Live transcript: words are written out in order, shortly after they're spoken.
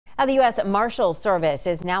The U.S. Marshals Service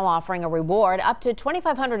is now offering a reward up to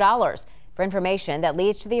 $2,500 for information that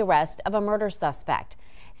leads to the arrest of a murder suspect.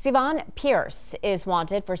 Sivan Pierce is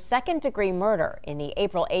wanted for second-degree murder in the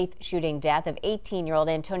April 8th shooting death of 18-year-old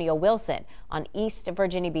Antonio Wilson on East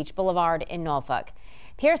Virginia Beach Boulevard in Norfolk.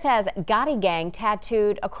 Pierce has Gotti Gang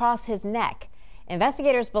tattooed across his neck.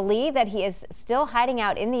 Investigators believe that he is still hiding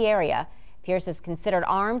out in the area. Pierce is considered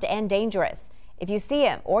armed and dangerous. If you see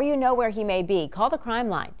him or you know where he may be, call the crime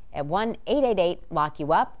line at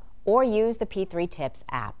 1-888-LOCK-YOU-UP or use the P3 Tips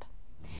app.